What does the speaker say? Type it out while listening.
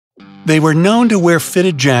They were known to wear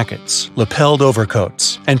fitted jackets, lapeled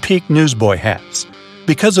overcoats, and peaked newsboy hats.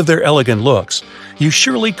 Because of their elegant looks, you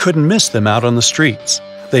surely couldn't miss them out on the streets.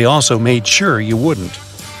 They also made sure you wouldn't.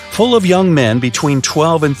 Full of young men between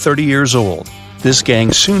 12 and 30 years old, this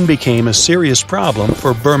gang soon became a serious problem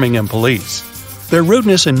for Birmingham police. Their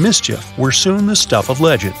rudeness and mischief were soon the stuff of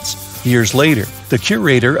legends. Years later, the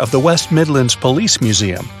curator of the West Midlands Police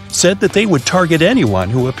Museum said that they would target anyone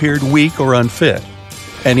who appeared weak or unfit.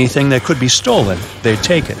 Anything that could be stolen, they'd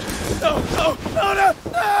take it. No!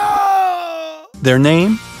 Their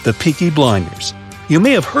name? The Peaky Blinders. You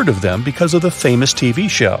may have heard of them because of the famous TV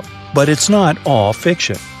show, but it's not all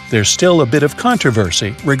fiction. There's still a bit of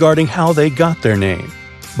controversy regarding how they got their name.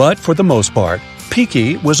 But for the most part,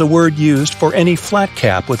 peaky was a word used for any flat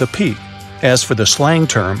cap with a peak. As for the slang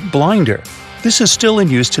term blinder, this is still in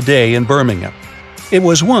use today in Birmingham. It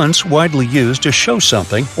was once widely used to show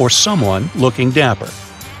something or someone looking dapper.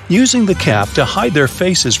 Using the cap to hide their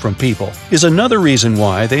faces from people is another reason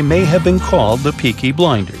why they may have been called the Peaky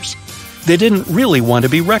Blinders. They didn't really want to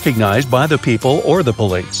be recognized by the people or the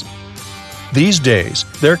police. These days,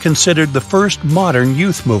 they're considered the first modern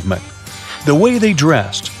youth movement. The way they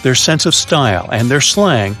dressed, their sense of style, and their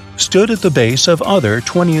slang stood at the base of other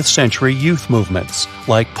 20th century youth movements,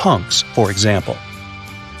 like punks, for example.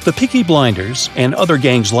 The Peaky Blinders, and other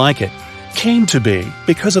gangs like it, came to be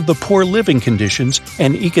because of the poor living conditions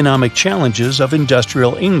and economic challenges of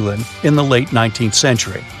industrial England in the late 19th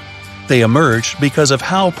century. They emerged because of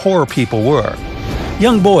how poor people were.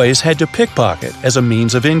 Young boys had to pickpocket as a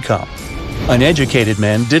means of income. Uneducated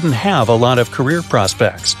men didn't have a lot of career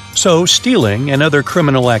prospects, so stealing and other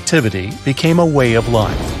criminal activity became a way of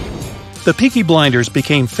life. The Peaky Blinders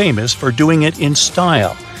became famous for doing it in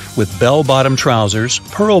style, with bell-bottom trousers,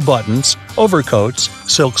 pearl buttons, overcoats,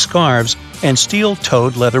 silk scarves, and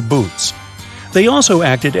steel-toed leather boots. They also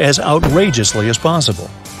acted as outrageously as possible.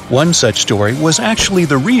 One such story was actually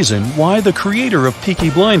the reason why the creator of Peaky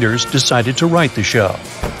Blinders decided to write the show.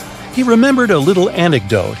 He remembered a little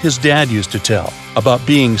anecdote his dad used to tell about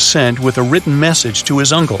being sent with a written message to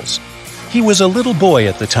his uncles. He was a little boy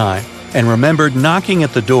at the time and remembered knocking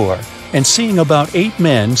at the door and seeing about 8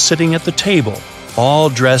 men sitting at the table, all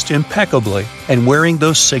dressed impeccably and wearing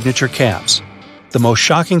those signature caps. The most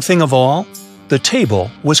shocking thing of all? The table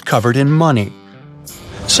was covered in money.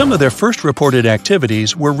 Some of their first reported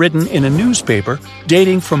activities were written in a newspaper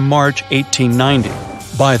dating from March 1890.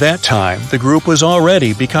 By that time, the group was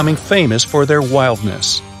already becoming famous for their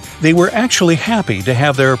wildness. They were actually happy to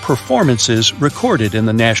have their performances recorded in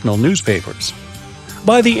the national newspapers.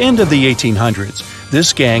 By the end of the 1800s,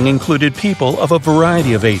 this gang included people of a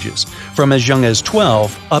variety of ages, from as young as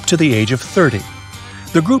 12 up to the age of 30.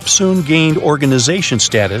 The group soon gained organization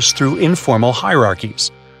status through informal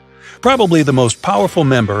hierarchies. Probably the most powerful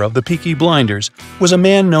member of the Peaky Blinders was a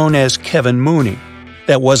man known as Kevin Mooney.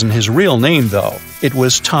 That wasn't his real name, though. It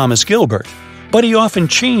was Thomas Gilbert, but he often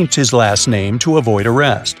changed his last name to avoid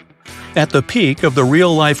arrest. At the peak of the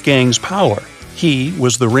real-life gang's power, he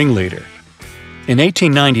was the ringleader. In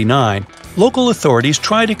 1899, local authorities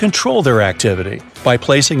tried to control their activity by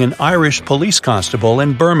placing an Irish police constable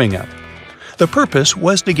in Birmingham. The purpose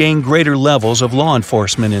was to gain greater levels of law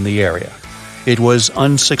enforcement in the area. It was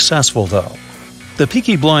unsuccessful, though. The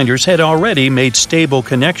Peaky Blinders had already made stable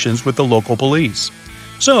connections with the local police,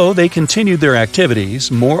 so they continued their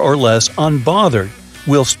activities more or less unbothered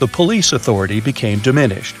whilst the police authority became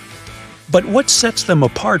diminished. But what sets them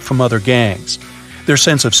apart from other gangs? Their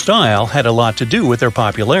sense of style had a lot to do with their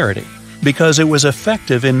popularity, because it was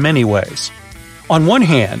effective in many ways. On one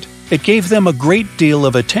hand, it gave them a great deal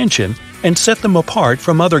of attention and set them apart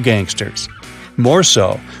from other gangsters. More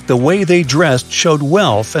so, the way they dressed showed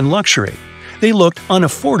wealth and luxury. They looked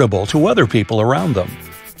unaffordable to other people around them.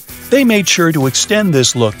 They made sure to extend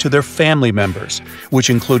this look to their family members, which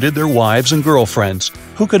included their wives and girlfriends,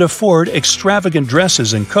 who could afford extravagant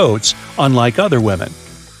dresses and coats unlike other women.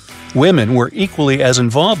 Women were equally as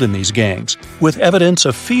involved in these gangs, with evidence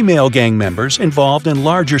of female gang members involved in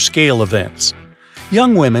larger-scale events.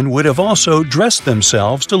 Young women would have also dressed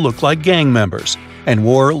themselves to look like gang members, and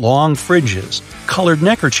wore long fringes, colored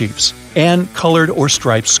neckerchiefs, and colored or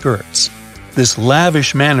striped skirts. This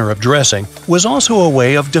lavish manner of dressing was also a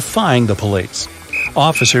way of defying the police.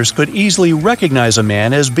 Officers could easily recognize a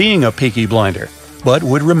man as being a Peaky Blinder, but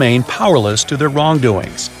would remain powerless to their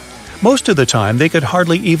wrongdoings. Most of the time, they could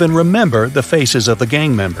hardly even remember the faces of the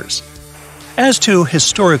gang members. As to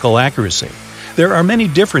historical accuracy, there are many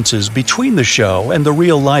differences between the show and the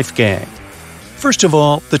real-life gang. First of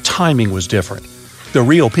all, the timing was different. The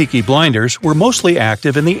real Peaky Blinders were mostly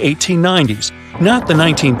active in the 1890s, not the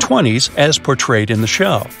 1920s as portrayed in the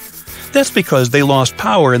show. That's because they lost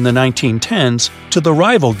power in the 1910s to the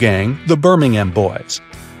rival gang, the Birmingham Boys.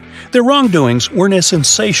 Their wrongdoings weren't as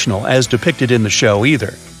sensational as depicted in the show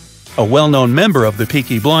either. A well-known member of the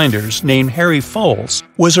Peaky Blinders named Harry Foles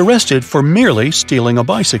was arrested for merely stealing a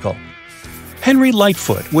bicycle. Henry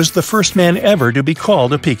Lightfoot was the first man ever to be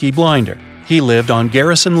called a Peaky Blinder. He lived on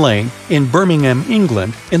Garrison Lane in Birmingham,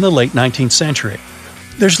 England in the late 19th century.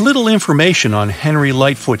 There's little information on Henry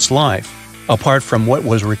Lightfoot's life, apart from what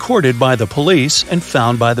was recorded by the police and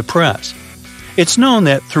found by the press. It's known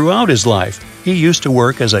that throughout his life, he used to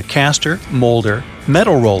work as a caster, molder,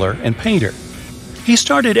 metal roller, and painter. He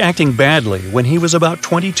started acting badly when he was about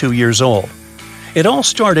 22 years old. It all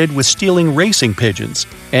started with stealing racing pigeons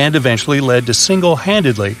and eventually led to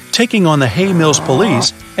single-handedly taking on the Hay Mills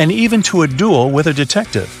police and even to a duel with a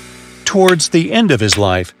detective. Towards the end of his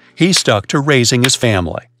life, he stuck to raising his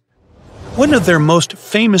family. One of their most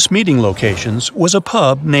famous meeting locations was a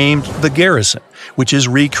pub named the Garrison, which is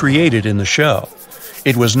recreated in the show.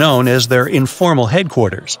 It was known as their informal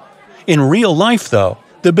headquarters. In real life, though,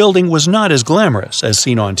 the building was not as glamorous as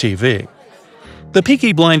seen on TV. The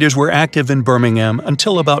Peaky Blinders were active in Birmingham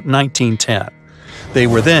until about 1910. They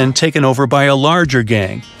were then taken over by a larger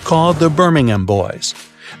gang called the Birmingham Boys.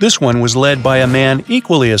 This one was led by a man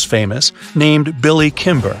equally as famous named Billy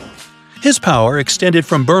Kimber. His power extended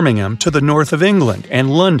from Birmingham to the north of England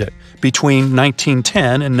and London between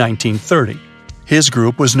 1910 and 1930. His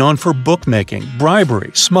group was known for bookmaking,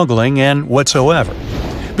 bribery, smuggling, and whatsoever.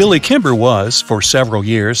 Billy Kimber was, for several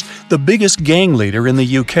years, the biggest gang leader in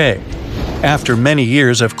the UK. After many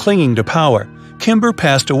years of clinging to power, Kimber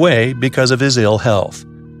passed away because of his ill health.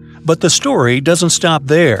 But the story doesn't stop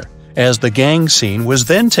there, as the gang scene was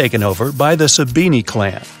then taken over by the Sabini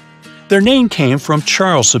clan. Their name came from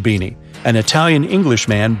Charles Sabini, an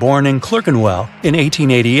Italian-Englishman born in Clerkenwell in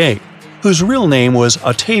 1888, whose real name was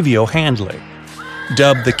Ottavio Handley.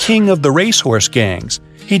 Dubbed the King of the Racehorse Gangs,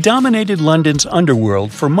 he dominated London's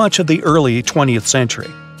underworld for much of the early 20th century.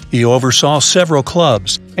 He oversaw several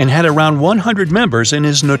clubs and had around 100 members in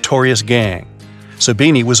his notorious gang.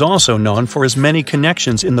 Sabini was also known for his many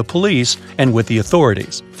connections in the police and with the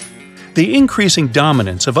authorities. The increasing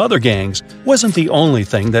dominance of other gangs wasn't the only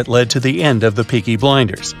thing that led to the end of the Peaky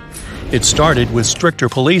Blinders. It started with stricter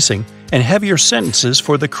policing and heavier sentences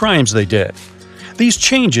for the crimes they did. These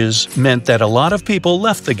changes meant that a lot of people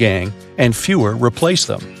left the gang and fewer replaced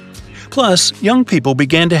them. Plus, young people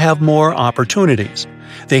began to have more opportunities.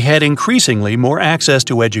 They had increasingly more access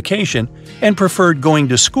to education and preferred going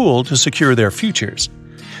to school to secure their futures.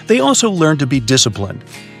 They also learned to be disciplined.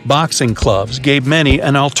 Boxing clubs gave many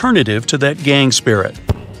an alternative to that gang spirit.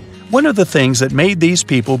 One of the things that made these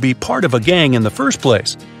people be part of a gang in the first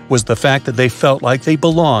place was the fact that they felt like they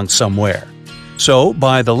belonged somewhere. So,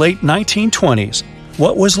 by the late 1920s,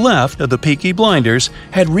 what was left of the Peaky Blinders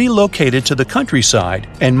had relocated to the countryside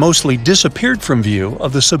and mostly disappeared from view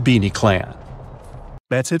of the Sabini clan.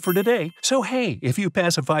 That's it for today. So hey, if you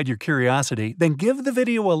pacified your curiosity, then give the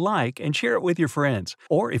video a like and share it with your friends.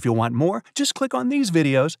 Or if you want more, just click on these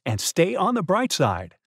videos and stay on the bright side.